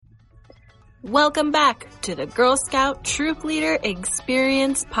Welcome back to the Girl Scout Troop Leader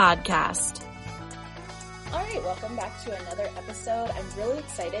Experience Podcast. All right, welcome back to another episode. I'm really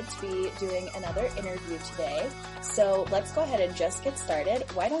excited to be doing another interview today. So let's go ahead and just get started.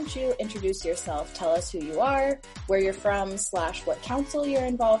 Why don't you introduce yourself, tell us who you are, where you're from, / what council you're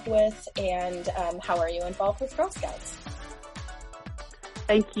involved with, and how are you involved with Girl Scouts?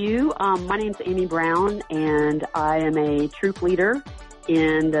 Thank you. My name's Amy Brown, and I am a troop leader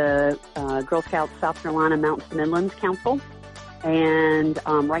in the Girl Scouts South Carolina Mountains Midlands Council. And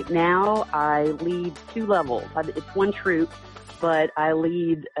right now I lead 2 levels. It's 1 troop, but I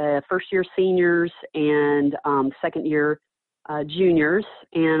lead first-year seniors and second-year juniors.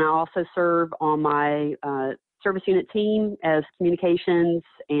 And I also serve on my service unit team as communications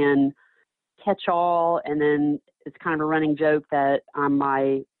and catch-all. And then it's kind of a running joke that I'm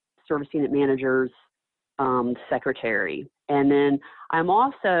my service unit manager's secretary. And then I'm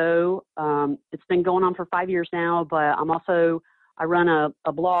also, it's been going on for 5 years now, but I run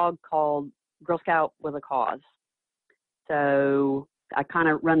a blog called Girl Scout with a Cause. So I kind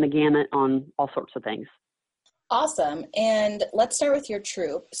of run the gamut on all sorts of things. Awesome. And let's start with your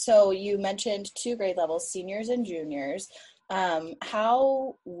troop. So you mentioned 2 grade levels, seniors and juniors.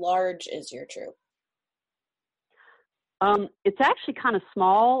 How large is your troop? It's actually kind of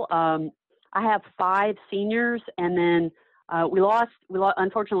small. I have 5 seniors, and then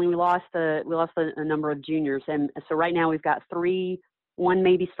unfortunately we lost a number of juniors. And so right now we've got 3, one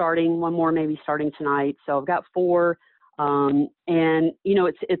maybe starting, one more maybe starting tonight. So I've got 4. And you know,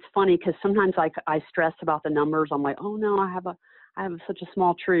 it's funny because sometimes I stress about the numbers. I'm like, oh no, I have such a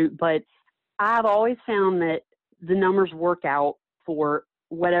small troop, but I've always found that the numbers work out for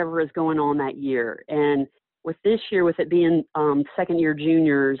whatever is going on that year. And with this year, with it being second year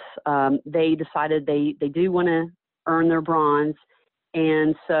juniors, they decided they do want to earn their bronze.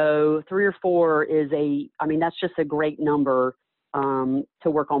 And so 3 or 4 that's just a great number to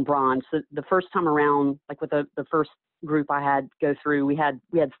work on bronze. So the first time around, like with the first group I had go through, we had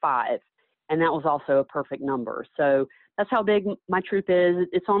 5, and that was also a perfect number. So that's how big my troop is.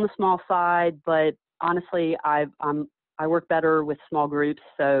 It's on the small side, but honestly, I work better with small groups,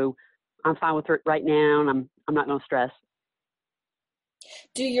 so I'm fine with it right now, and I'm not going to stress.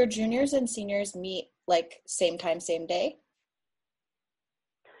 Do your juniors and seniors meet like same time, same day?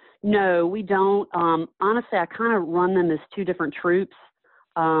 No, we don't. Honestly, I kind of run them as 2 different troops.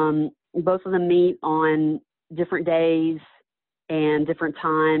 Both of them meet on different days and different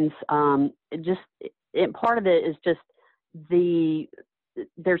times. Part of it is just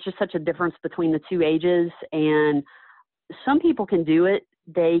there's just such a difference between the 2 ages, and some people can do it.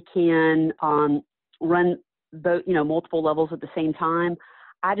 They can run multiple levels at the same time.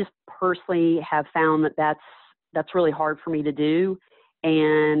 I just personally have found that that's really hard for me to do,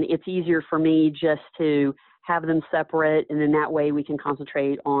 and it's easier for me just to have them separate, and in that way we can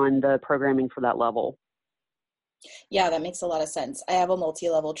concentrate on the programming for that level. Yeah, that makes a lot of sense. I have a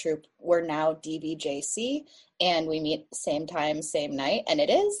multi-level troop. We're now DVJC, and we meet same time, same night, and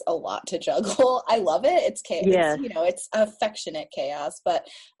it is a lot to juggle. I love it. It's chaos. Yes. It's affectionate chaos, but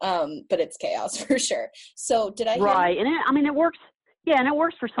it's chaos for sure. So did I hear right? And it works. Yeah, and it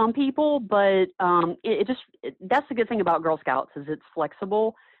works for some people, but that's the good thing about Girl Scouts is it's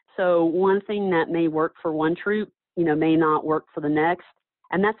flexible. So one thing that may work for one troop, may not work for the next.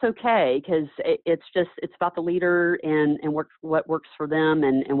 And that's okay, because it's about the leader and what works for them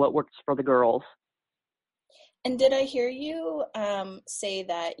and what works for the girls. And did I hear you say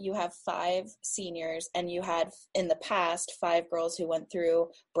that you have 5 seniors and you had in the past 5 girls who went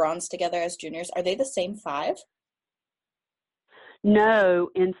through bronze together as juniors? Are they the same 5?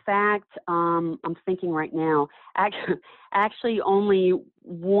 No, in fact, I'm thinking right now. Actually, only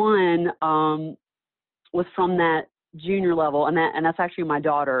one was from that junior level, and that's actually my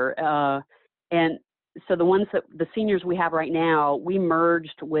daughter. And so the seniors we have right now, we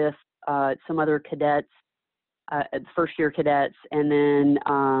merged with some other cadets, first year cadets, and then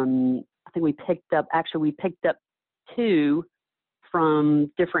I think we picked up 2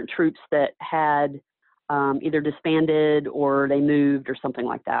 from different troops that had either disbanded or they moved or something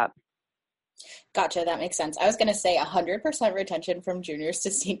like that. Gotcha. That makes sense. I was going to say 100% retention from juniors to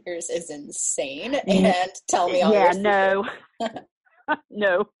seniors is insane. And tell me all your no.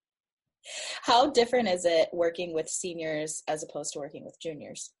 No. How different is it working with seniors as opposed to working with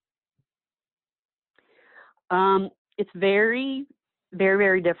juniors? It's very, very,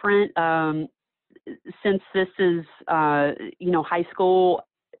 very different. Since this is, high school,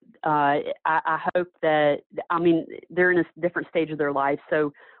 I hope that, they're in a different stage of their life.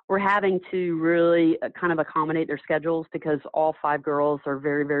 So we're having to really kind of accommodate their schedules because all 5 girls are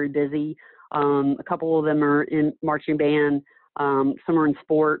very, very busy A couple of them are in marching band. Some are in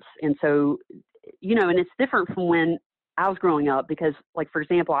sports. And so, and it's different from when I was growing up because, like, for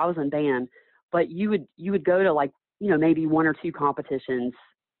example, I was in band, but you would go to, like, maybe 1 or 2 competitions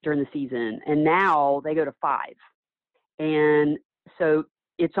during the season. And now they go to 5. And so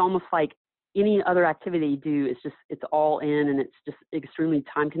it's almost like any other activity you do, it's all in, and it's just extremely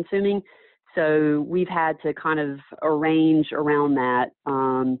time consuming. So we've had to kind of arrange around that.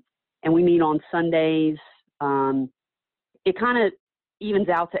 And we meet on Sundays. It kind of evens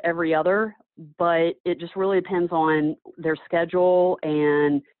out to every other, but it just really depends on their schedule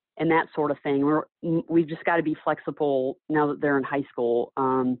and that sort of thing. We've just got to be flexible now that they're in high school.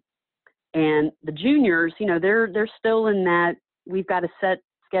 And the juniors, they're still in that we've got a set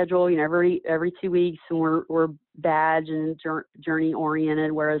schedule, every 2 weeks, and we're badge and journey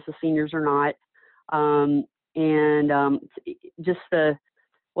oriented, whereas the seniors are not. Just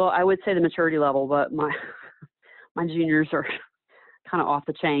I would say the maturity level, but my juniors are kind of off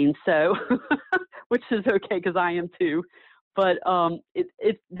the chain, so which is okay because I am too. But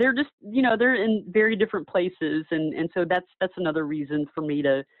they're just they're in very different places, and so that's another reason for me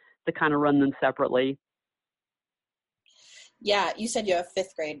to kind of run them separately. Yeah, you said you have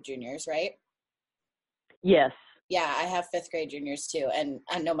 5th grade juniors, right? Yes. Yeah, I have 5th grade juniors too, and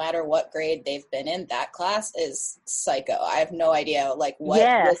no matter what grade they've been in, that class is psycho. I have no idea what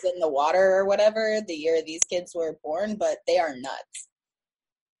was in the water or whatever the year these kids were born, but they are nuts.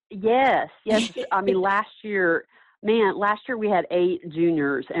 Yes. I mean, last year we had 8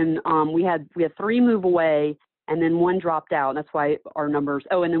 juniors, and we had 3 move away, and then 1 dropped out. And that's why our numbers.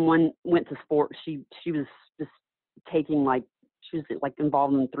 Oh, and then 1 went to sports. She was just taking she was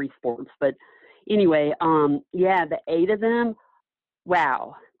involved in 3 sports, but. Anyway, the 8 of them,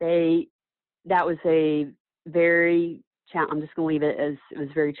 wow, that was a very, I'm just going to leave it as it was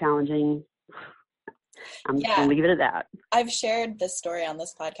very challenging. I'm just going to leave it at that. I've shared this story on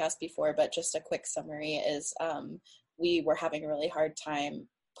this podcast before, but just a quick summary is we were having a really hard time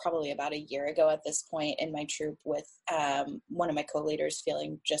probably about a year ago at this point in my troop with one of my co-leaders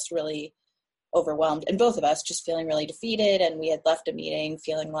feeling just really overwhelmed, and both of us just feeling really defeated, and we had left a meeting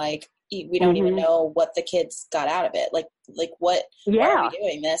feeling like we don't even know what the kids got out of it. Like what, why are we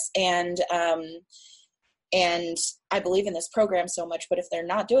doing this? And I believe in this program so much, but if they're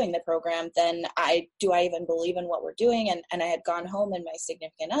not doing the program, then I even believe in what we're doing? And I had gone home, and my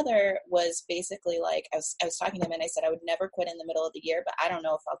significant other was basically like, I was talking to him, and I said, I would never quit in the middle of the year, but I don't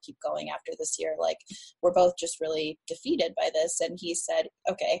know if I'll keep going after this year. Like, we're both just really defeated by this. And he said,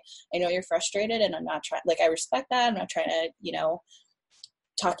 okay, I know you're frustrated, and I'm not trying, I respect that. I'm not trying to,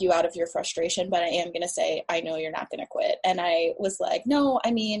 talk you out of your frustration, but I am going to say, I know you're not going to quit. And I was like, no, I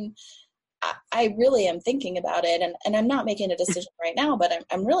mean, I really am thinking about it, and I'm not making a decision right now, but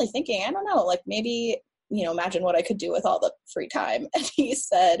I'm really thinking, I don't know, maybe, imagine what I could do with all the free time. And he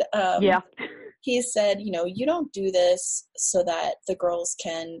said, you don't do this so that the girls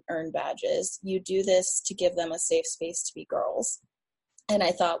can earn badges. You do this to give them a safe space to be girls. And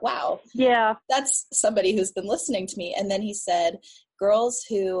I thought, wow, that's somebody who's been listening to me. And then he said, girls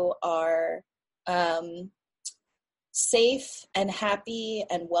who are, safe and happy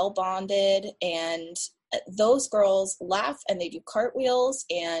and well bonded, and those girls laugh and they do cartwheels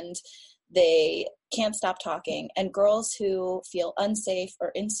and they can't stop talking. And girls who feel unsafe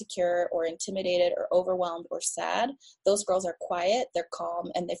or insecure or intimidated or overwhelmed or sad, those girls are quiet, they're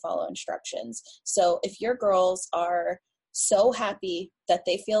calm, and they follow instructions. So if your girls are so happy that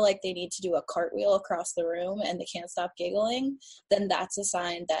they feel like they need to do a cartwheel across the room and they can't stop giggling, then that's a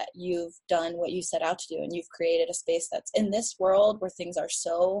sign that you've done what you set out to do, and you've created a space that's in this world where things are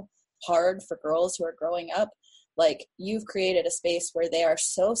so hard for girls who are growing up. You've created a space where they are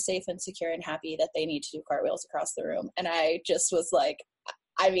so safe and secure and happy that they need to do cartwheels across the room. And I just was like,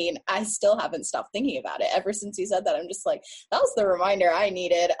 I mean, I still haven't stopped thinking about it ever since he said that. I'm just like, that was the reminder I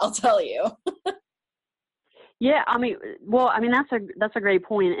needed, I'll tell you. Yeah, that's a great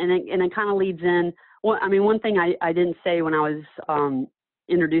point, and it kind of leads in. Well, one thing I didn't say when I was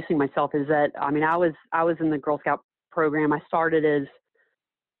introducing myself is that I was in the Girl Scout program. I started as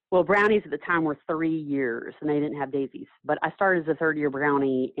brownies at the time were 3 years, and they didn't have daisies. But I started as a 3rd-year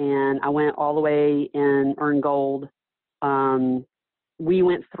brownie, and I went all the way and earned gold. We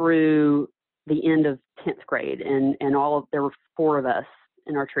went through the end of 10th grade, and there were 4 of us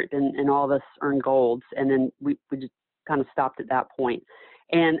in our troop, and all of us earned golds, and then we just kind of stopped at that point.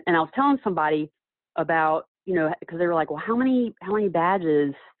 And I was telling somebody about, because they were like, well, how many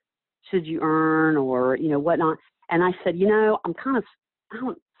badges should you earn, or whatnot? And I said, I'm kind of,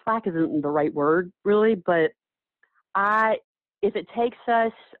 slack isn't the right word really, but I if it takes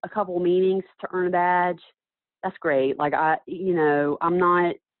us a couple meetings to earn a badge, that's great. Like I'm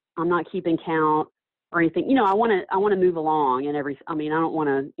not keeping count or anything. I want to move along and I don't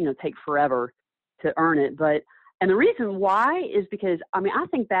want to, take forever to earn it. And the reason why is because, I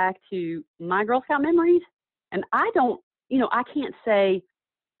think back to my Girl Scout memories, and I can't say,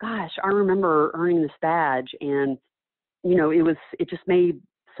 gosh, I remember earning this badge and, it just made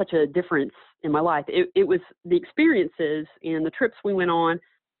such a difference in my life. It was the experiences and the trips we went on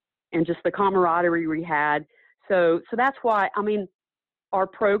and just the camaraderie we had. So that's why, our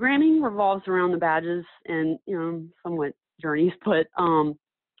programming revolves around the badges and, somewhat journeys, but,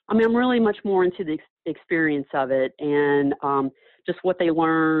 I'm really much more into the experience of it and just what they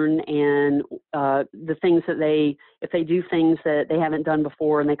learn and the things that if they do things that they haven't done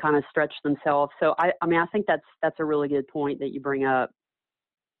before and they kind of stretch themselves. So I think that's a really good point that you bring up.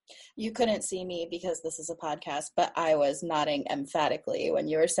 You couldn't see me because this is a podcast, but I was nodding emphatically when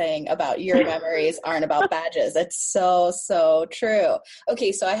you were saying about your memories aren't about badges. It's so, so true.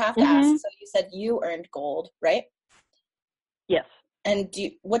 Okay, so I have to ask, so you said you earned gold, right? Yes. And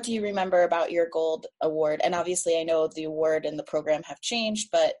what do you remember about your gold award? And obviously I know the award and the program have changed,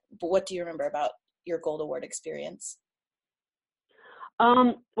 but what do you remember about your gold award experience?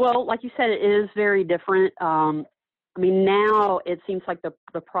 Well, like you said, it is very different. Now it seems like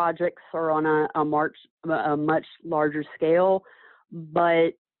the projects are on a much larger scale, but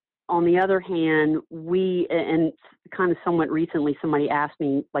on the other hand, and kind of somewhat recently, somebody asked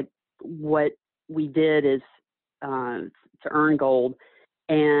me like what we did is to earn gold,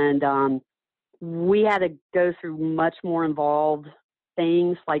 and we had to go through much more involved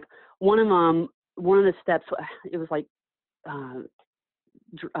things. Like one of the steps, it was like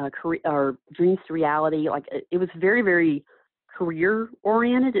or dreams to reality. Like it was very, very career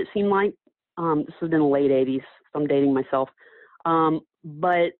oriented. It seemed like this was in the late 80s. So I'm dating myself.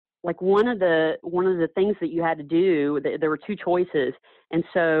 But like one of the things that you had to do, there were two choices, and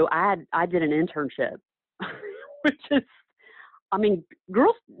so I did an internship, which is,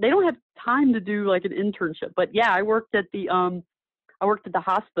 girls, they don't have time to do like an internship. But yeah, I worked at the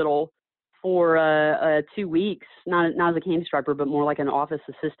hospital for 2 weeks, not as a candy striper, but more like an office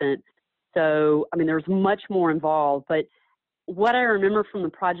assistant. So, there was much more involved. But what I remember from the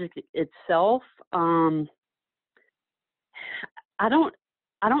project itself, I don't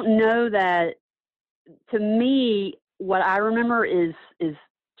know that. To me, what I remember is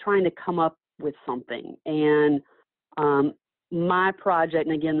trying to come up with something. And my project,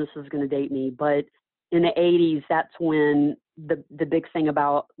 and again, this is going to date me, but in the 80s, that's when the big thing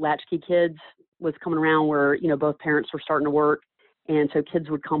about latchkey kids was coming around, where, both parents were starting to work. And so kids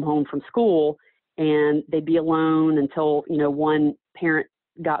would come home from school and they'd be alone until, one parent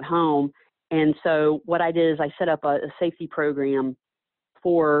got home. And so what I did is I set up a safety program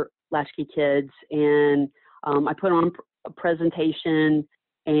for latchkey kids, and I put on a presentation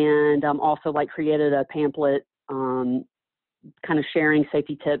and also like created a pamphlet, kind of sharing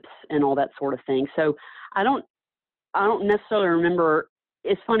safety tips and all that sort of thing. So I don't necessarily remember.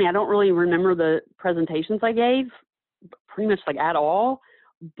 It's funny, I don't really remember the presentations I gave pretty much like at all,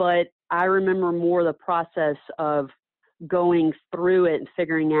 but I remember more the process of going through it and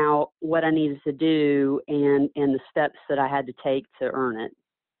figuring out what I needed to do and the steps that I had to take to earn it.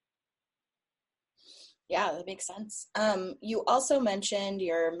 Yeah, that makes sense. You also mentioned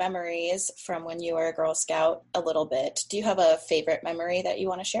your memories from when you were a Girl Scout a little bit. Do you have a favorite memory that you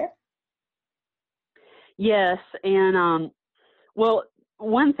want to share? Yes, and well,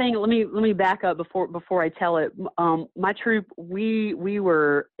 one thing. Let me back up before I tell it. My troop, we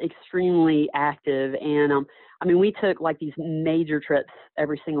were extremely active, and we took like these major trips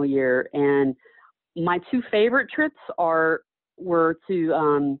every single year. And my two favorite trips were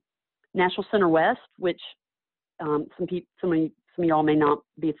to National Center West, which some of y'all may not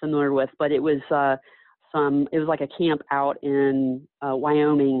be familiar with, but it was like a camp out in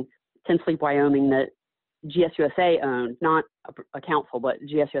Wyoming, Ten Sleep, Wyoming, that GSUSA owned, not a council, but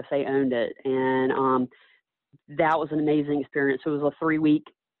GSUSA owned it. And that was an amazing experience. It was a 3-week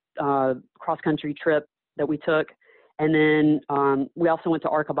cross-country trip that we took. And then we also went to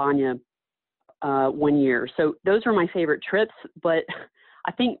Arcabana 1 year. So those are my favorite trips. But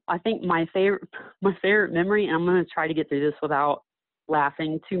I think my favorite memory, and I'm going to try to get through this without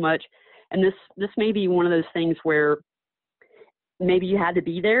laughing too much, and this may be one of those things where maybe you had to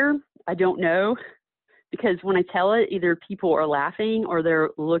be there. I don't know. Because when I tell it, either people are laughing or they're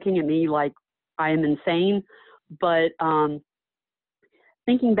looking at me like I am insane. But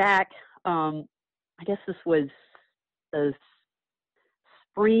thinking back, I guess this was the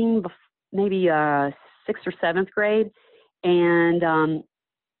spring, maybe 6th or 7th grade, And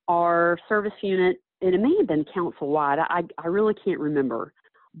our service unit, and it may have been council-wide, I really can't remember,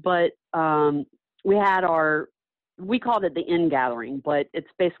 but we had we called it the Inn Gathering, but it's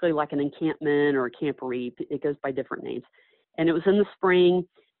basically like an encampment or a camporee. It goes by different names. And it was in the spring,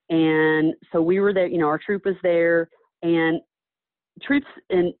 and so we were there, our troop was there, and troops,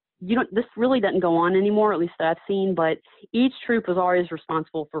 and this really doesn't go on anymore, at least that I've seen, but each troop was always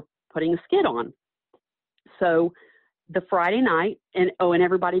responsible for putting a skit on. So the Friday night, and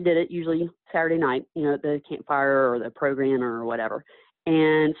everybody did it usually Saturday night, the campfire or the program or whatever.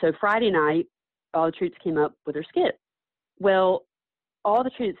 And so Friday night, all the troops came up with their skit. Well, all the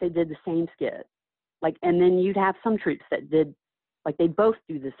troops, they did the same skit. And then you'd have some troops that did, they both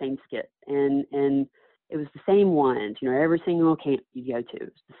do the same skit. And it was the same ones, every single camp you go to,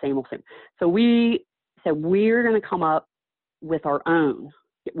 it's the same old same. So we said, we're going to come up with our own.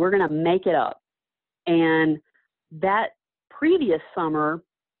 We're going to make it up. And that previous summer,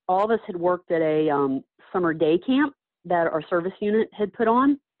 all of us had worked at a summer day camp that our service unit had put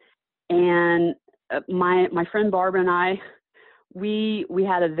on. And my friend Barbara and I, we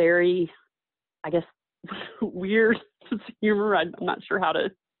had a very, I guess, weird sense of humor. I'm not sure how to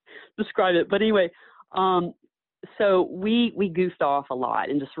describe it, but anyway, so we goofed off a lot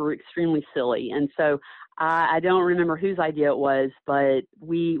and just were extremely silly. And so I don't remember whose idea it was, but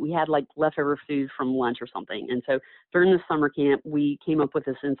we had leftover food from lunch or something. And so during the summer camp, we came up with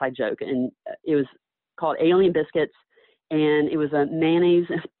this inside joke, and it was called Alien Biscuits, and it was a mayonnaise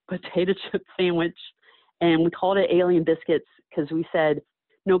and potato chip sandwich. And we called it Alien Biscuits because we said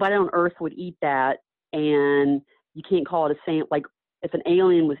nobody on Earth would eat that, and you can't call it a sandwich. If an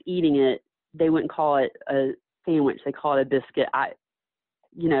alien was eating it, they wouldn't call it a sandwich. They call it a biscuit.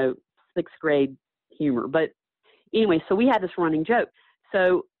 Sixth grade humor. But anyway, so we had this running joke.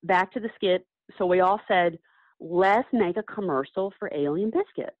 So back to the skit. So we all said, let's make a commercial for Alien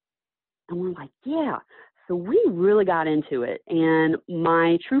Biscuit. And we're like, yeah. So we really got into it. And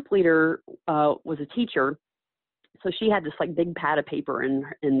my troop leader was a teacher. So she had this big pad of paper in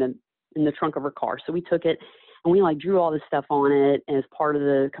the trunk of her car. So we took it and we drew all this stuff on it as part of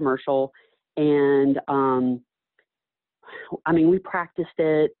the commercial. And we practiced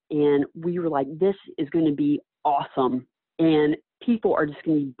it, and we were like, this is going to be awesome. And people are just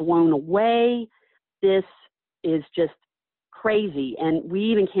going to be blown away. This is just crazy. And we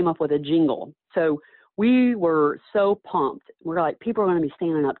even came up with a jingle. So we were so pumped. We're like, people are going to be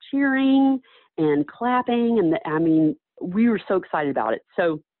standing up cheering and clapping. And we were so excited about it.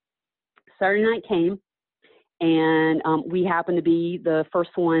 So Saturday night came, and we happened to be the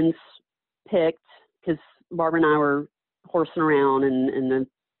first ones picked because Barbara and I were horsing around, and the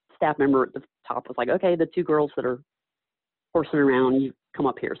staff member at the top was like, okay, the two girls that are horsing around, you come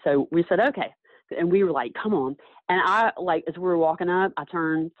up here. So we said, okay. And we were like, come on. And I, as we were walking up, I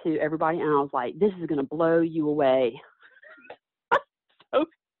turned to everybody and I was like, this is going to blow you away. so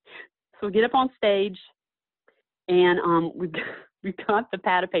we get up on stage, and we got the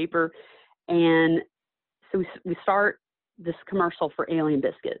pad of paper, and so we start this commercial for Alien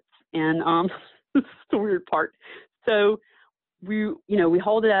Biscuits. And this is the weird part. So we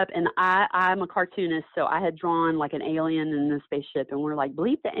hold it up, and I'm a cartoonist, so I had drawn an alien in a spaceship, and we're like,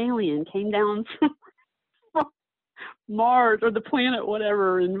 bleep, the alien came down from Mars or the planet,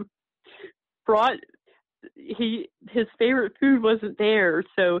 whatever, and brought his favorite food wasn't there,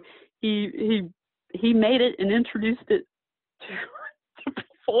 so he made it and introduced it to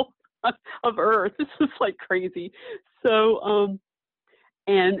people of Earth. This is crazy. So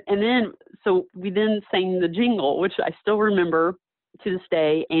and then so we then sang the jingle, which I still remember to this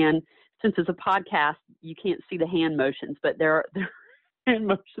day. And since it's a podcast, you can't see the hand motions, but there are hand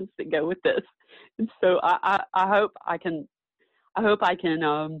motions that go with this. And so I hope I can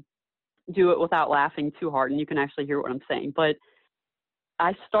do it without laughing too hard, and you can actually hear what I'm saying. But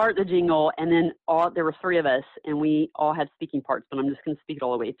I start the jingle, and then there were three of us, and we all had speaking parts, but I'm just going to speak it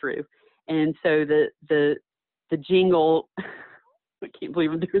all the way through. And so the jingle, I can't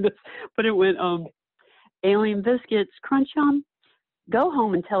believe I'm doing this, but it went, Alien Biscuits, crunch 'em. Go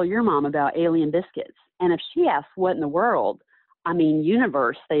home and tell your mom about Alien Biscuits. And if she asks what in the world,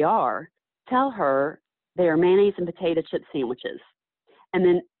 universe they are, tell her they are mayonnaise and potato chip sandwiches. And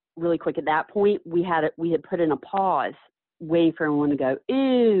then really quick at that point, we had put in a pause, waiting for everyone to go,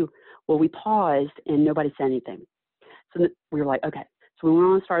 ew. Well, we paused and nobody said anything. So we were like, okay. So we went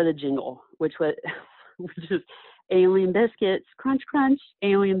on and started the jingle, which is Alien Biscuits, crunch, crunch,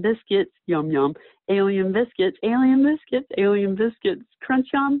 Alien Biscuits, yum, yum, Alien Biscuits, Alien Biscuits, Alien Biscuits, crunch,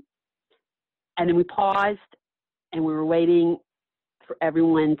 yum. And then we paused, and we were waiting for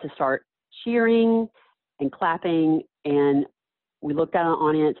everyone to start cheering and clapping and we looked at an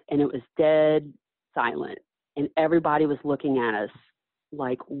audience, and it was dead silent, and everybody was looking at us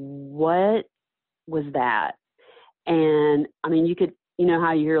like, what was that? And I mean, you could, you know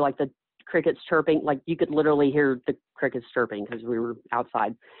how you hear like the crickets chirping, like you could literally hear the crickets chirping because we were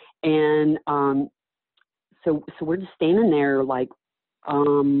outside. And so we're just standing there like,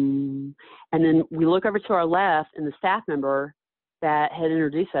 and then we look over to our left, and the staff member that had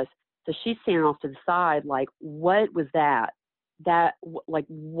introduced us, so she's standing off to the side like, what was that? Like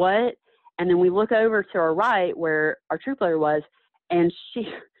what? And then we look over to our right where our troop leader was, and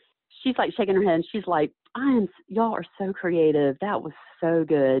she's like shaking her head, and she's like, y'all are so creative. That was so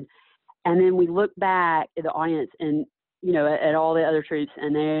good. And then we look back at the audience and, you know, at all the other troops,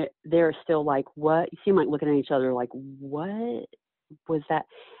 and they're still like, what? You see them like looking at each other like, what was that?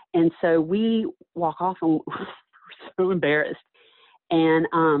 And so we walk off, and we're so embarrassed. And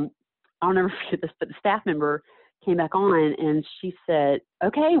I'll never forget this, but the staff member came back on, and she said,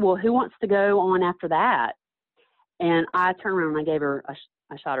 okay, well, who wants to go on after that? And I turned around and I gave her,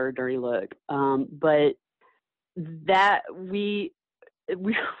 I shot her a dirty look. But that we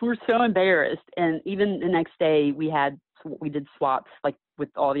were so embarrassed. And even the next day we did swaps like with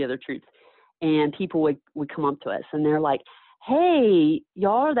all the other troops, and people would come up to us, and they're like, hey,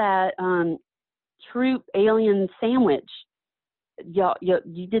 y'all are that troop alien sandwich. Y'all,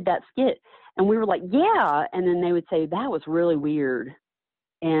 you did that skit. And we were like, yeah. And then they would say, that was really weird.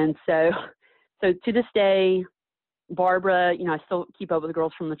 And so to this day, Barbara, you know, I still keep up with the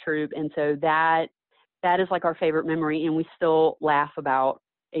girls from the troop. And so that is like our favorite memory. And we still laugh about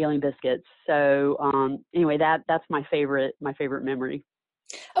alien biscuits. So anyway, that's my favorite memory.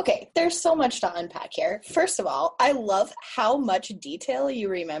 Okay, there's so much to unpack here. First of all, I love how much detail you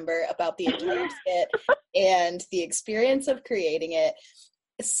remember about the entire skit and the experience of creating it.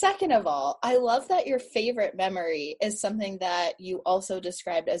 Second of all, I love that your favorite memory is something that you also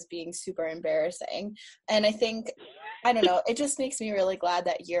described as being super embarrassing. And I think, I don't know, it just makes me really glad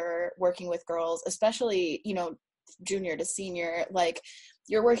that you're working with girls, especially, you know, junior to senior, like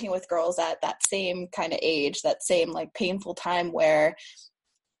you're working with girls at that same kind of age, that same like painful time where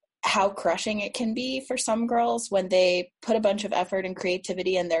how crushing it can be for some girls when they put a bunch of effort and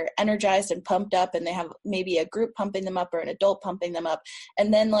creativity and they're energized and pumped up, and they have maybe a group pumping them up or an adult pumping them up,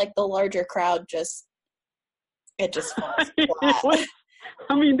 and then like the larger crowd just falls flat.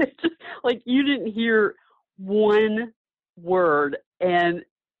 I mean, they just, like, you didn't hear one word. And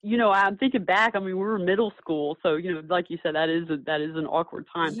you know, I'm thinking back, I mean, we were middle school, so, you know, like you said, that is an awkward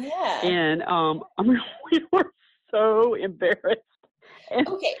time. Yeah. And I mean, we were so embarrassed.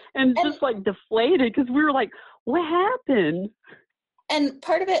 And just like deflated, because we were like, what happened? And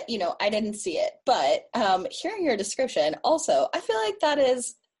part of it, you know, I didn't see it, but hearing your description also, I feel like that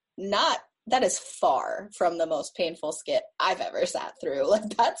is far from the most painful skit I've ever sat through. Like,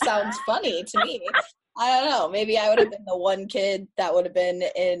 that sounds funny to me. I don't know. Maybe I would have been the one kid that would have been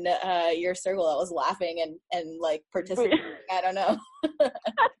in your circle that was laughing and like participating. I don't know.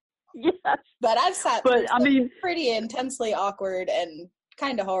 Yes. But I've sat through pretty intensely awkward and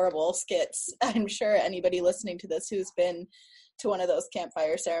kind of horrible skits. I'm sure anybody listening to this who's been to one of those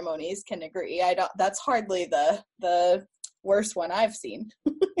campfire ceremonies can agree. That's hardly the worst one I've seen.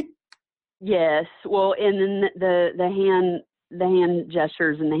 Yes. Well, and then the hand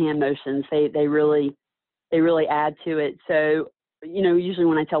gestures and the hand motions, they really add to it. So, you know, usually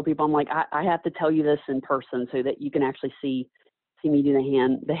when I tell people, I'm like, I have to tell you this in person so that you can actually see me do the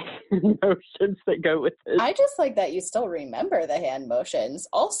hand motions that go with it. I just like that you still remember the hand motions.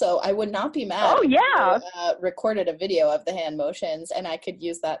 Also, I would not be mad if you recorded a video of the hand motions and I could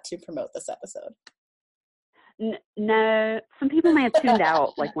use that to promote this episode. No, some people may have tuned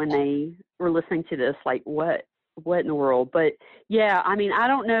out like when they were listening to this, like what in the world? But yeah, I mean, I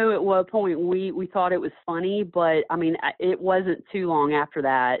don't know at what point we thought it was funny, but I mean, it wasn't too long after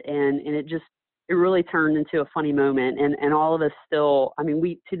that, and it really turned into a funny moment, and all of us still, I mean,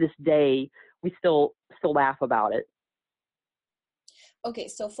 to this day, we still laugh about it. Okay,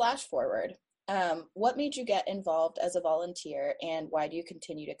 so flash forward. What made you get involved as a volunteer, and why do you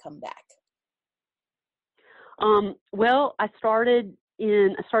continue to come back? Well, I started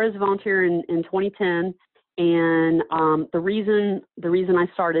as a volunteer in 2010, and the reason I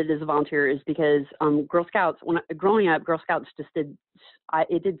started as a volunteer is because Girl Scouts, growing up, Girl Scouts just did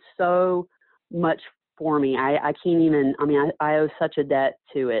so much for me. I can't even, I mean, I owe such a debt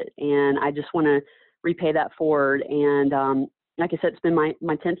to it, and I just want to repay that forward. And like I said, it's been my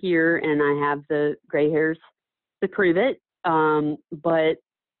 10th year, and I have the gray hairs to prove it. But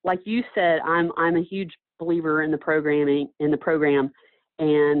like you said, I'm a huge believer in the program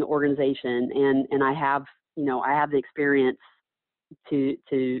and organization, and I have I have the experience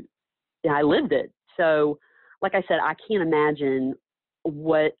I lived it. So, like I said, I can't imagine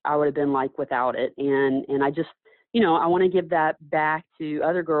what I would have been like without it. And I just, I want to give that back to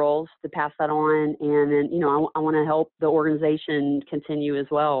other girls to pass that on. And then, I want to help the organization continue as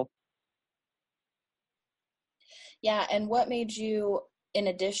well. Yeah. And what made you, in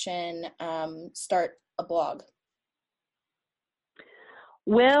addition, start a blog?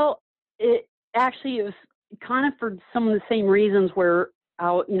 Well, it was kind of for some of the same reasons where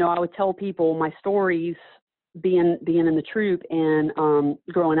I would tell people my stories being in the troop and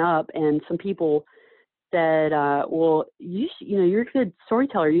growing up, and some people said, well, you're a good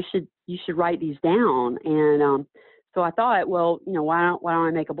storyteller. You should write these down. And so I thought, well, why don't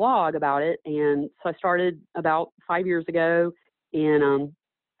I make a blog about it? And so I started about 5 years ago, and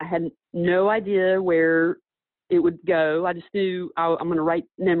I had no idea where it would go. I just knew I'm going to write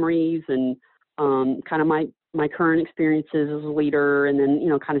memories and kind of my current experiences as a leader, and then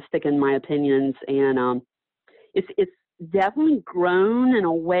kind of stick in my opinions. And it's definitely grown in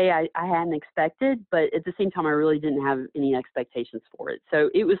a way I hadn't expected, but at the same time, I really didn't have any expectations for it. So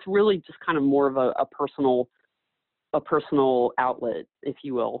it was really just kind of more of a personal outlet, if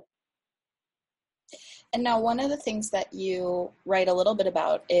you will. And now one of the things that you write a little bit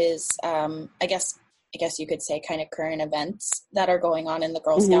about is, I guess you could say, kind of current events that are going on in the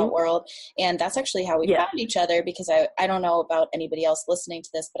Girl Scout world. And that's actually how we found each other, because I don't know about anybody else listening to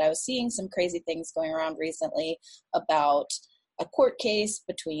this, but I was seeing some crazy things going around recently about a court case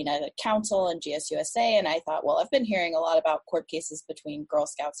between a council and GSUSA. And I thought, well, I've been hearing a lot about court cases between Girl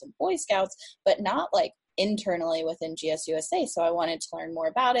Scouts and Boy Scouts, but not like internally within GSUSA. So I wanted to learn more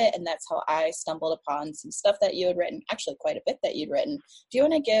about it. And that's how I stumbled upon some stuff that you had written, actually quite a bit that you'd written. Do you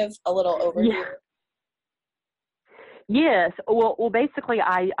want to give a little overview? Yeah. Yes. Well, basically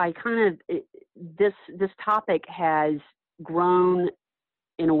I kind of, this topic has grown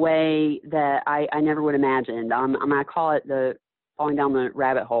in a way that I never would have imagined. I call it the falling down the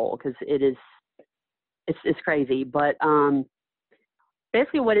rabbit hole, because it's crazy. But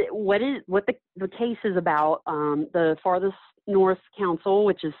basically what the case is about, the Farthest North Council,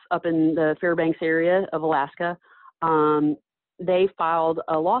 which is up in the Fairbanks area of Alaska, they filed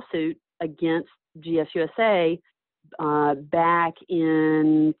a lawsuit against GSUSA back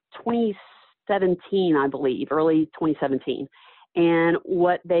in 2017, I believe, early 2017. And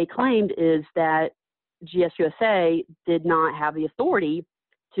what they claimed is that GSUSA did not have the authority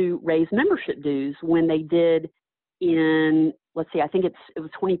to raise membership dues when they did in, I think it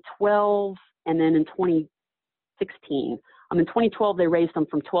was 2012, and then in 2016. In 2012, they raised them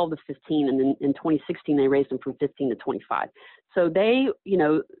from 12 to 15, and then in 2016, they raised them from 15 to 25. So they,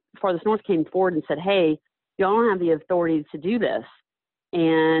 Farthest North came forward and said, hey, y'all don't have the authority to do this.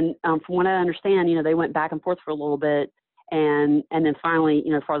 And from what I understand, they went back and forth for a little bit, and then finally,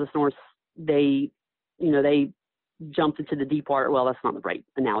 Farthest North, they jumped into the deep water. Well, that's not the right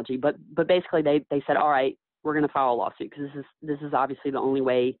analogy, but basically they said, all right, we're going to file a lawsuit, because this is obviously the only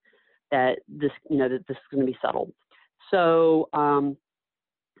way that this that this is going to be settled. So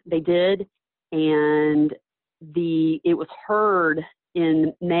they did, and it was heard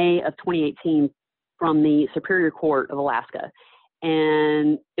in May of 2018 from the Superior Court of Alaska.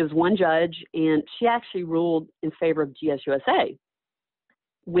 And it was one judge, and she actually ruled in favor of GSUSA,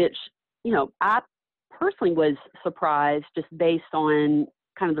 which, I personally was surprised, just based on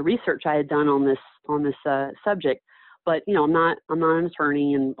kind of the research I had done on this subject. But, I'm not an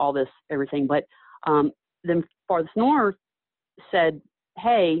attorney and all this, everything. But then Farthest North said,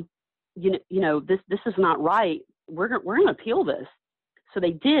 hey, this is not right. We're going to appeal this. So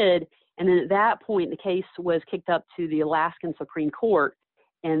they did. And then at that point, the case was kicked up to the Alaskan Supreme Court,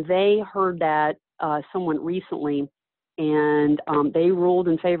 and they heard that somewhat recently, and they ruled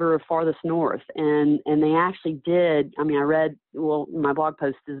in favor of Farthest North. And they actually did. I read, my blog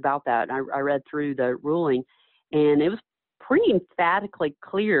post is about that. I read through the ruling, and it was pretty emphatically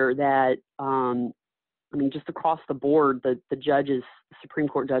clear that, just across the board, the judges, the Supreme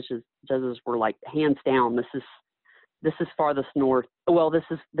Court judges were like, hands down, this is Farthest North. Well, this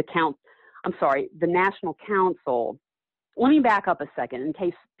is the National Council. Let me back up a second in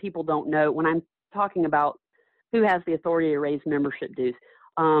case people don't know. When I'm talking about who has the authority to raise membership dues,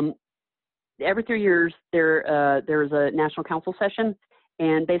 every 3 years there's a National Council session,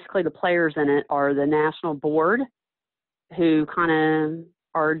 and basically the players in it are the National Board, who kind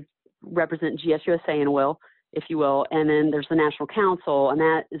of represent GSUSA if you will, and then there's the National Council, and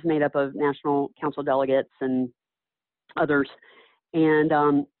that is made up of National Council delegates and others.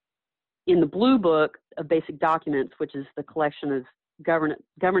 And in the Blue Book of Basic Documents, which is the collection of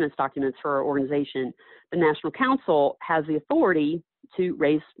governance documents for our organization, the National Council has the authority to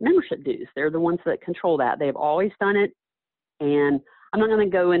raise membership dues. They're the ones that control that. They've always done it. And I'm not going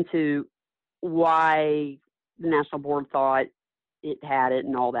to go into why the National Board thought it had it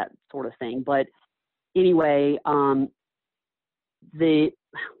and all that sort of thing. But anyway, I'm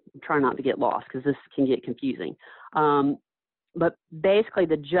trying not to get lost because this can get confusing. But basically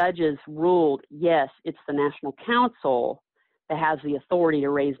the judges ruled, yes, it's the National Council that has the authority to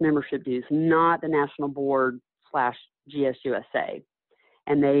raise membership dues, not the National Board / GSUSA.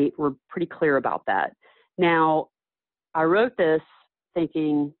 And they were pretty clear about that. Now, I wrote this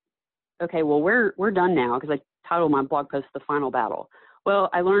thinking, okay, well, we're done now, because I titled my blog post The Final Battle. Well,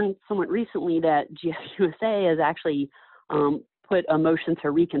 I learned somewhat recently that GSUSA has actually put a motion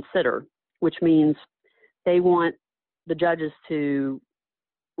to reconsider, which means they want the judges to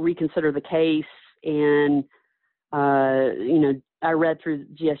reconsider the case. And, I read through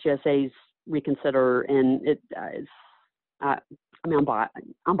GSUSA's reconsider, and I'm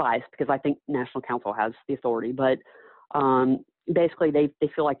biased because I think National Council has the authority, but basically they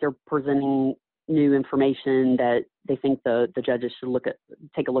feel like they're presenting new information that they think the judges should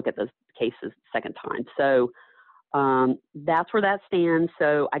take a look at the cases second time. So that's where that stands.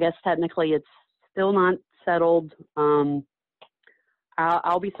 So I guess technically it's still not settled.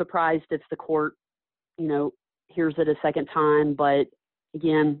 I'll be surprised if the court, hears it a second time, but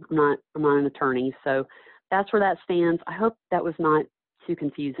again, I'm not an attorney. So that's where that stands. I hope that was not too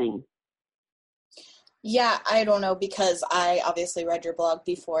confusing. Yeah, I don't know, because I obviously read your blog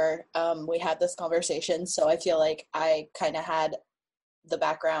before we had this conversation, so I feel like I kind of had the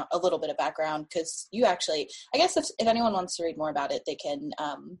background, a little bit of background, because you actually, I guess if anyone wants to read more about it, they can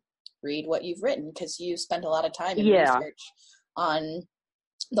read what you've written, because you spent a lot of time in research on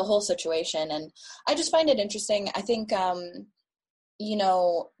the whole situation, and I just find it interesting. I think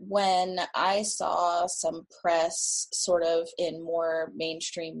when I saw some press sort of in more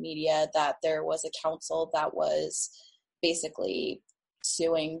mainstream media that there was a council that was basically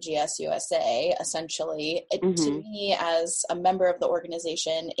suing GSUSA, essentially, to me as a member of the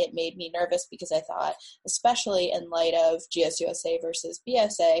organization, it made me nervous, because I thought, especially in light of GSUSA versus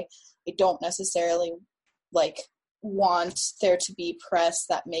BSA, I don't necessarily want there to be press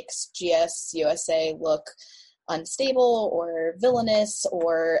that makes GSUSA look unstable or villainous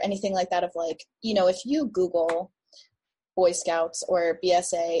or anything like that. Of if you Google Boy Scouts or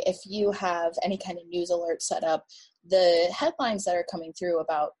BSA, if you have any kind of news alert set up, the headlines that are coming through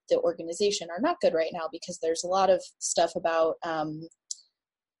about the organization are not good right now, because there's a lot of stuff about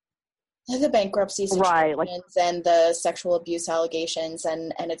the bankruptcy situations and the sexual abuse allegations,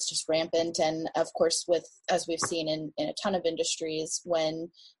 and it's just rampant. And of course, as we've seen in a ton of industries, when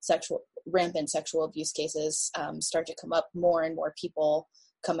rampant sexual abuse cases start to come up, more and more people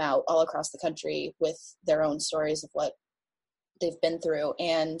come out all across the country with their own stories of what they've been through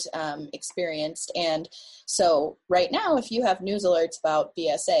and experienced. And so right now, if you have news alerts about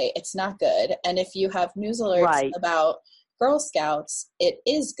BSA, it's not good. And if you have news alerts about Girl Scouts, it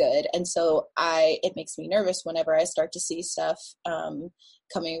is good. And so it makes me nervous whenever I start to see stuff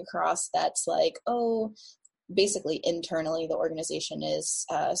coming across that's basically internally the organization is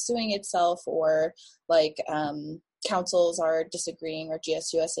suing itself, or councils are disagreeing, or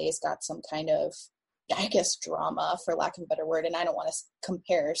GSUSA's got some kind of, I guess, drama, for lack of a better word. And I don't want to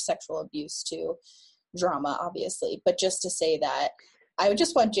compare sexual abuse to drama, obviously, but just to say that I would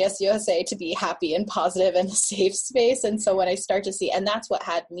just want GSUSA to be happy and positive and a safe space. And so when I start to see, and that's what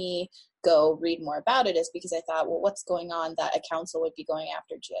had me go read more about it, is because I thought, well, what's going on that a council would be going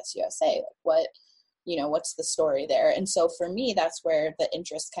after GSUSA? What's the story there? And so for me, that's where the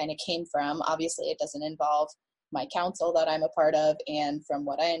interest kind of came from. Obviously, it doesn't involve my council that I'm a part of. And from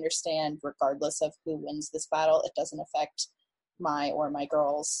what I understand, regardless of who wins this battle, it doesn't affect my or my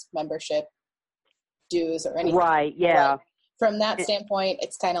girls' membership dues or anything. Right, yeah. But from that standpoint,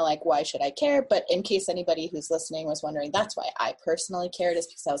 it's kind of why should I care? But in case anybody who's listening was wondering, that's why I personally cared, is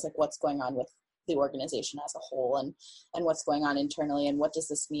because I was what's going on with the organization as a whole, and what's going on internally, and what does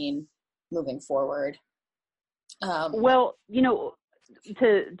this mean moving forward? Well, to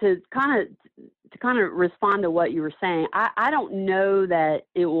kind of respond to what you were saying, I don't know that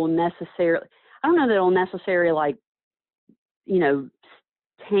it will necessarily,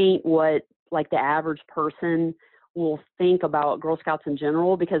 taint what the average person will think about Girl Scouts in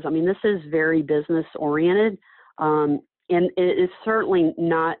general, because this is very business oriented, and it is certainly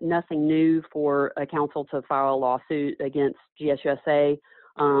nothing new for a council to file a lawsuit against GSUSA.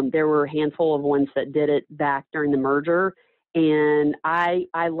 There were a handful of ones that did it back during the merger, and I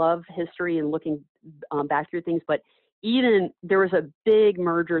love history and looking back through things, but even there was a big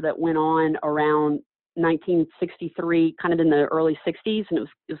merger that went on around 1963, kind of in the early 60s, and it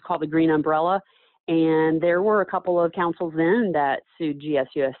was called the Green Umbrella. And there were a couple of councils then that sued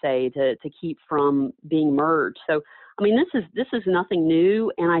GSUSA to keep from being merged. So, I mean, this is nothing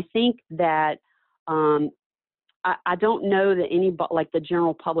new, and I think that I don't know that anybody, like the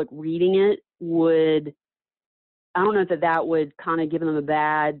general public reading it, would. I don't know that would kind of give them a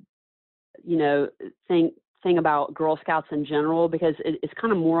bad, thing about Girl Scouts in general, because it's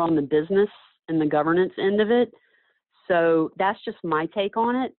kind of more on the business and the governance end of it. So that's just my take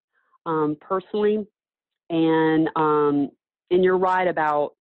on it, personally. And you're right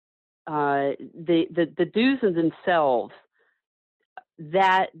about the dues themselves.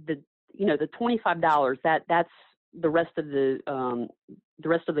 That the $25 that's the rest of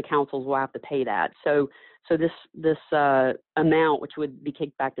the councils will have to pay that. So this amount, which would be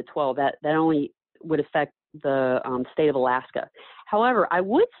kicked back to 12, that only would affect the state of Alaska. However, I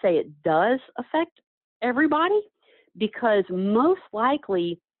would say it does affect everybody, because most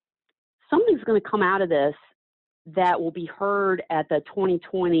likely something's going to come out of this that will be heard at the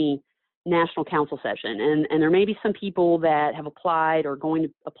 2020 National Council session. And there may be some people that have applied or going to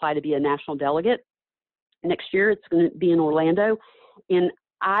apply to be a national delegate next year. It's going to be in Orlando. And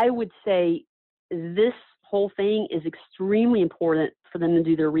I would say this whole thing is extremely important for them to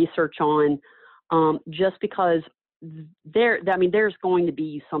do their research on, just because there's going to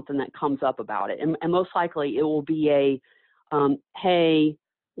be something that comes up about it. And most likely it will be hey,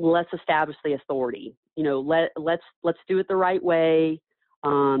 let's establish the authority. Let's do it the right way.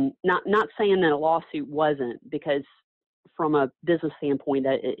 Not saying that a lawsuit wasn't, because from a business standpoint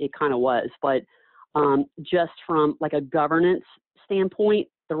that it kind of was, but just from like a governance standpoint,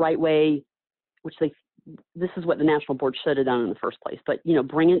 the right way, which this is what the National Board should have done in the first place. But,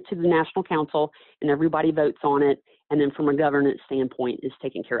 bring it to the National Council and everybody votes on it. And then from a governance standpoint is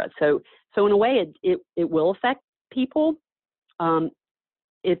taken care of. So in a way it will affect people.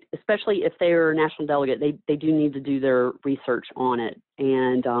 Especially if they're a national delegate, they do need to do their research on it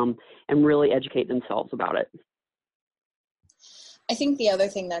and really educate themselves about it. I think the other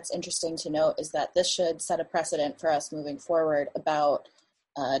thing that's interesting to note is that this should set a precedent for us moving forward about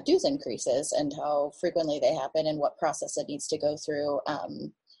dues increases and how frequently they happen and what process it needs to go through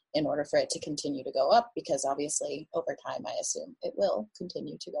in order for it to continue to go up, because obviously over time, I assume it will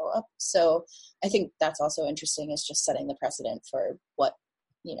continue to go up. So I think that's also interesting, is just setting the precedent for what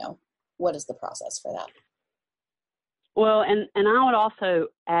is the process for that. Well, and I would also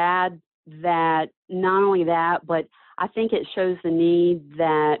add that not only that, but I think it shows the need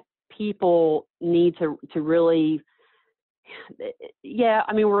that people need to really,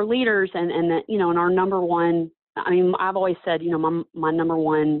 we're leaders, and that, and our number one, I've always said, my number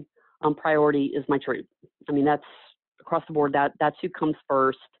one priority is my troop. That's across the board, that's who comes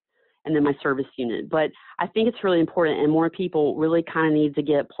first, and then my service unit. But I think it's really important, and more people really kind of need to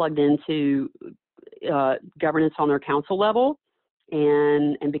get plugged into governance on their council level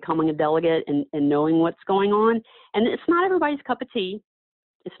and becoming a delegate and knowing what's going on. And it's not everybody's cup of tea.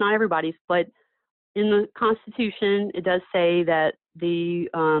 It's not everybody's, but in the Constitution, it does say that the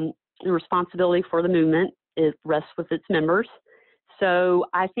responsibility for the movement rests with its members. So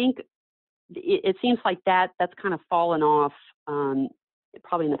I think it seems like that's kind of fallen off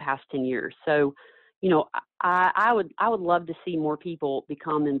probably in the past 10 years. So, I would love to see more people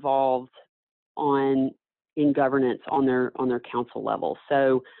become involved in governance on their council level.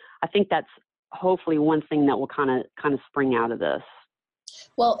 So I think that's hopefully one thing that will kind of spring out of this.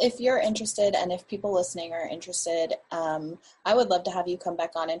 Well, if you're interested, and if people listening are interested, I would love to have you come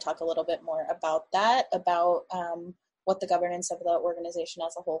back on and talk a little bit more about that, about what the governance of the organization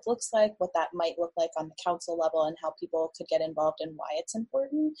as a whole looks like, what that might look like on the council level, and how people could get involved and why it's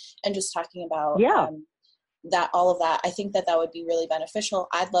important, and just talking about that, all of that. I think that would be really beneficial.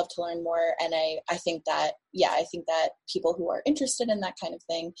 I'd love to learn more, and I think that people who are interested in that kind of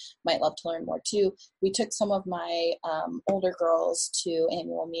thing might love to learn more too. We took some of my older girls to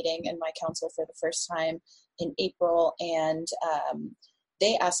annual meeting in my council for the first time in April, and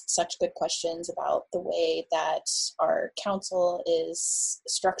they asked such good questions about the way that our council is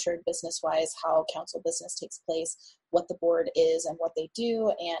structured business-wise, how council business takes place, what the board is and what they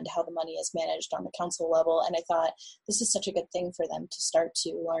do, and how the money is managed on the council level. And I thought this is such a good thing for them to start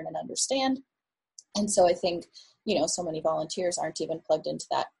to learn and understand. And so I think, so many volunteers aren't even plugged into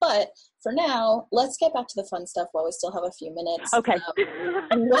that. But for now, let's get back to the fun stuff while we still have a few minutes. Okay.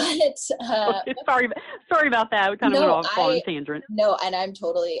 Sorry about that. We kind of went off on a tangent. No, and I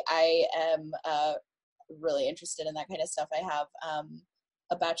am really interested in that kind of stuff. I have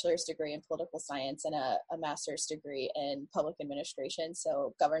a bachelor's degree in political science and a master's degree in public administration.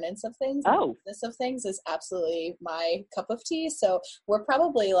 So governance of things and business of things is absolutely my cup of tea. So we're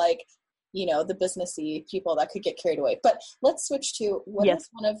probably like, the businessy people that could get carried away. But let's switch to what is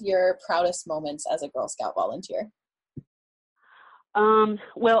one of your proudest moments as a Girl Scout volunteer?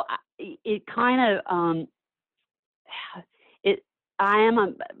 Well, it kind of, I'm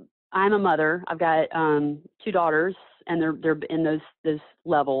a mother. I've got 2 daughters, and they're in those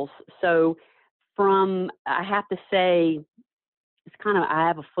levels. So I have to say, it's kind of, I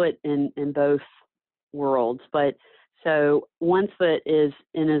have a foot in both worlds. But so one foot is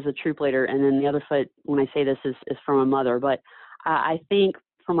in as a troop leader, and then the other foot, when I say this, is from a mother. But I think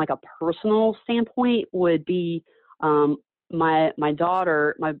from like a personal standpoint would be my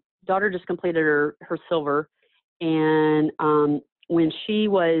daughter. My daughter just completed her silver, and when she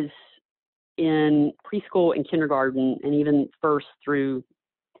was in preschool and kindergarten, and even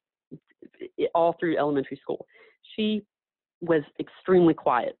all through elementary school, she was extremely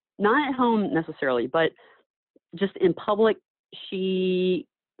quiet. Not at home necessarily, but just in public, she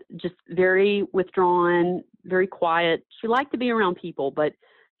just very withdrawn, very quiet. She liked to be around people, but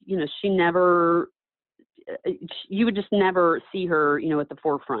she never. You would just never see her, at the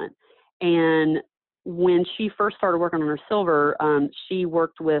forefront. And when she first started working on her silver, she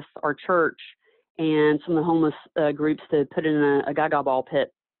worked with our church and some of the homeless groups to put in a Gaga ball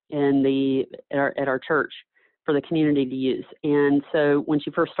pit at our church for the community to use. And so when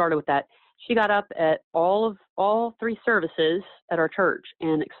she first started with that, she got up at all 3 services at our church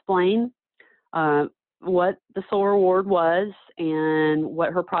and explained what the Silver Award was and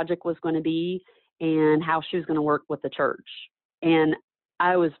what her project was going to be and how she was going to work with the church. And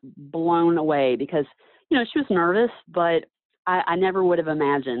I was blown away because, she was nervous, but I never would have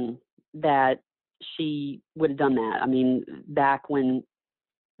imagined that she would have done that. I mean, back when,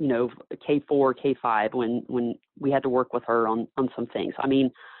 K4, K5, when we had to work with her on some things. I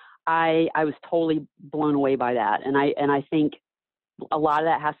mean, I was totally blown away by that. And I think a lot of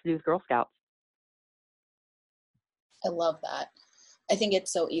that has to do with Girl Scouts. I love that. I think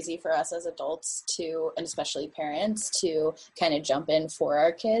it's so easy for us as adults and especially parents, to kind of jump in for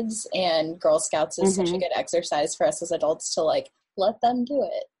our kids, and Girl Scouts is such a good exercise for us as adults to let them do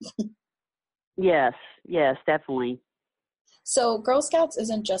it. Yes, definitely. So Girl Scouts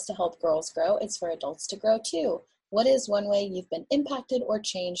isn't just to help girls grow, it's for adults to grow too. What is one way you've been impacted or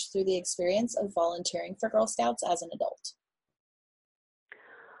changed through the experience of volunteering for Girl Scouts as an adult?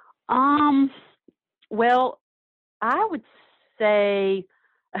 Well, I would say,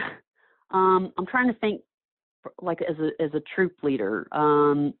 I'm trying to think, like as a troop leader.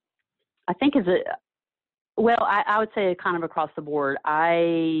 I think I would say kind of across the board.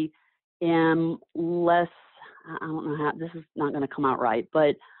 I am less. I don't know how this is not going to come out right,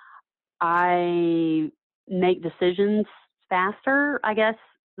 but I make decisions faster. I guess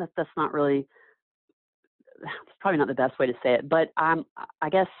that's not really. It's probably not the best way to say it, but I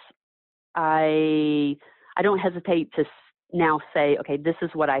guess I don't hesitate to now say, okay, this is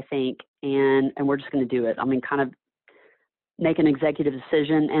what I think, and we're just going to do it. I mean, kind of make an executive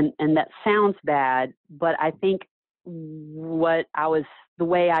decision, and that sounds bad, but I think the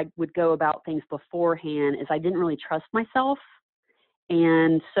way I would go about things beforehand is I didn't really trust myself,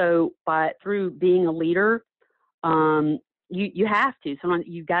 and so through being a leader, you have to. Sometimes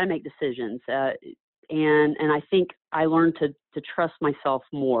you've got to make decisions, and I think I learned to trust myself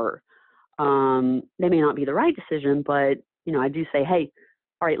more. They may not be the right decision, but I do say, hey,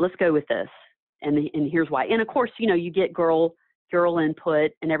 all right, let's go with this. And here's why. And of course, you get girl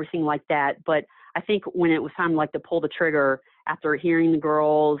input and everything like that. But I think when it was time to pull the trigger after hearing the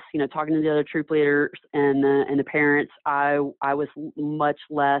girls, talking to the other troop leaders and the parents, I was much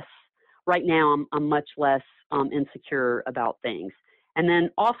less, right now I'm much less insecure about things. And then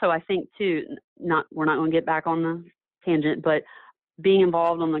also I think too, we're not going to get back on the tangent, but being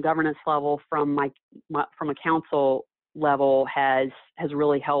involved on the governance level from from a council level has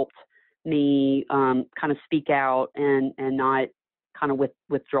really helped me kind of speak out and not kind of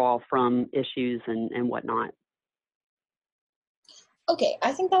withdraw from issues and whatnot. Okay,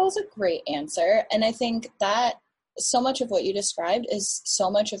 I think that was a great answer. And I think that so much of what you described is so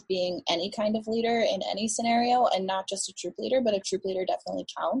much of being any kind of leader in any scenario, and not just a troop leader, but a troop leader definitely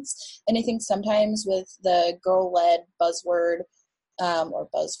counts. And I think sometimes with the girl-led buzzword or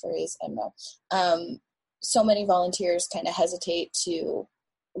buzz phrase, I don't know, so many volunteers kind of hesitate to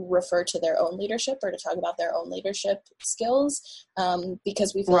refer to their own leadership or to talk about their own leadership skills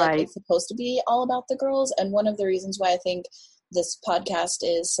because we feel like it's supposed to be all about the girls. And one of the reasons why I think this podcast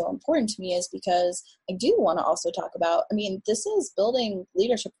is so important to me is because I do want to also talk about, I mean, this is building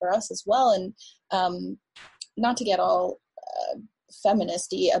leadership for us as well. And not to get all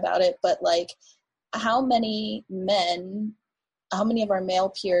feministy about it, but like how many of our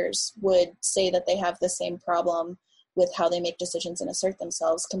male peers would say that they have the same problem with how they make decisions and assert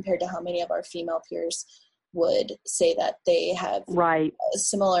themselves compared to how many of our female peers would say that they have right. a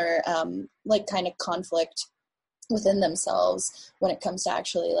similar like kind of conflict within themselves when it comes to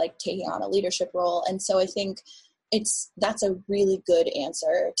actually like taking on a leadership role. And so I think that's a really good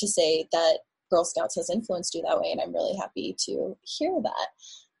answer to say that Girl Scouts has influenced you that way. And I'm really happy to hear that.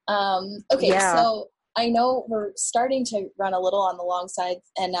 Okay. Yeah. So I know we're starting to run a little on the long side,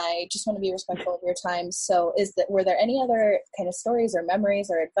 and I just want to be respectful of your time. So were there any other kind of stories or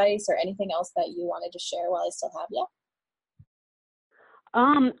memories or advice or anything else that you wanted to share while I still have you?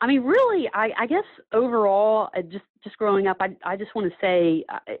 I mean, really, I guess overall, just growing up, I just want to say,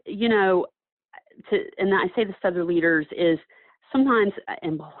 you know, and I say this to other leaders is sometimes,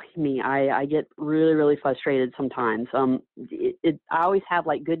 and believe me, I get really, really frustrated sometimes. I always have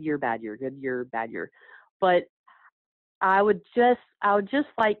like good year, bad year, but I would just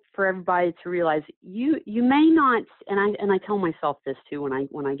like for everybody to realize you may not, and I tell myself this too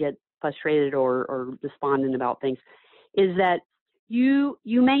when I get frustrated or despondent about things, is that you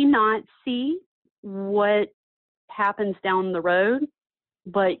may not see what happens down the road,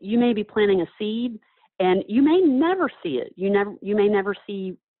 but you may be planting a seed and you may never see it. You may never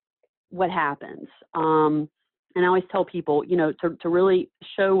see what happens. And I always tell people, you know, to really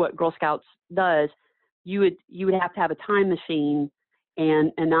show what Girl Scouts does, you would have to have a time machine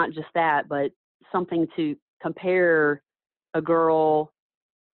and not just that, but something to compare a girl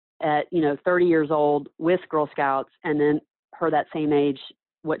at, you know, 30 years old with Girl Scouts and then her that same age,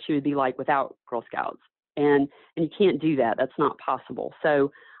 what she would be like without Girl Scouts. And you can't do that. That's not possible.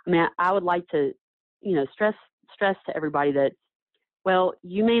 So, I mean, I would like to, you know, stress to everybody that, well,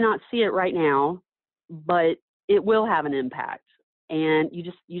 you may not see it right now, but it will have an impact. And you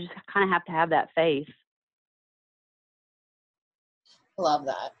just kind of have to have that faith. Love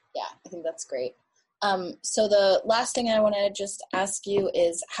that. Yeah, I think that's great. So the last thing I want to just ask you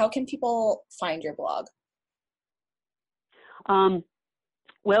is, how can people find your blog?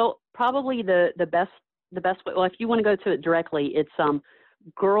 Well, probably the best way. Well, if you want to go to it directly, it's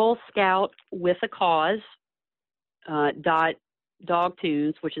Girl Scout with a Cause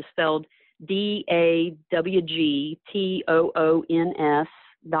 .dogtoons, which is spelled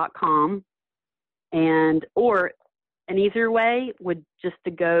DAWGTOONS.com, or an easier way would just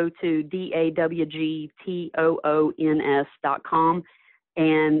to go to DAWGTOONS.com,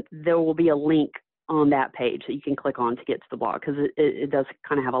 and there will be a link on that page that you can click on to get to the blog, because it does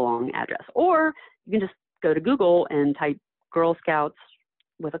kind of have a long address. Or you can just go to Google and type Girl Scouts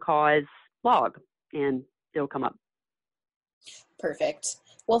with a Cause blog, and it'll come up. Perfect.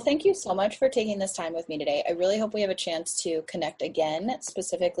 Well, thank you so much for taking this time with me today. I really hope we have a chance to connect again,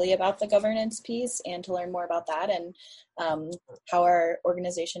 specifically about the governance piece and to learn more about that and how our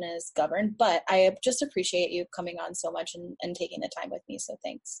organization is governed. But I just appreciate you coming on so much and taking the time with me. So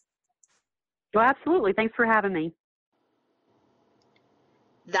thanks. Well, absolutely. Thanks for having me.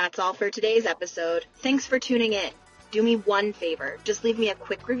 That's all for today's episode. Thanks for tuning in. Do me one favor. Just leave me a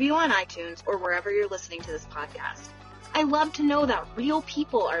quick review on iTunes or wherever you're listening to this podcast. I love to know that real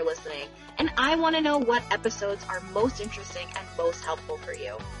people are listening, and I want to know what episodes are most interesting and most helpful for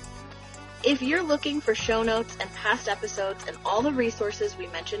you. If you're looking for show notes and past episodes and all the resources we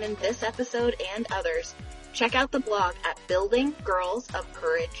mentioned in this episode and others, check out the blog at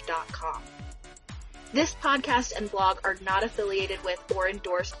buildinggirlsofcourage.com. This podcast and blog are not affiliated with or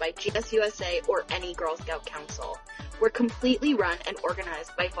endorsed by GSUSA or any Girl Scout Council. We're completely run and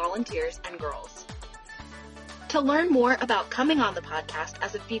organized by volunteers and girls. To learn more about coming on the podcast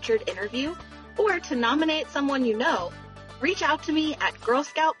as a featured interview, or to nominate someone you know, reach out to me at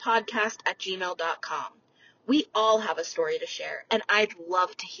girlscoutpodcast@gmail.com. We all have a story to share, and I'd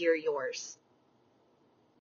love to hear yours.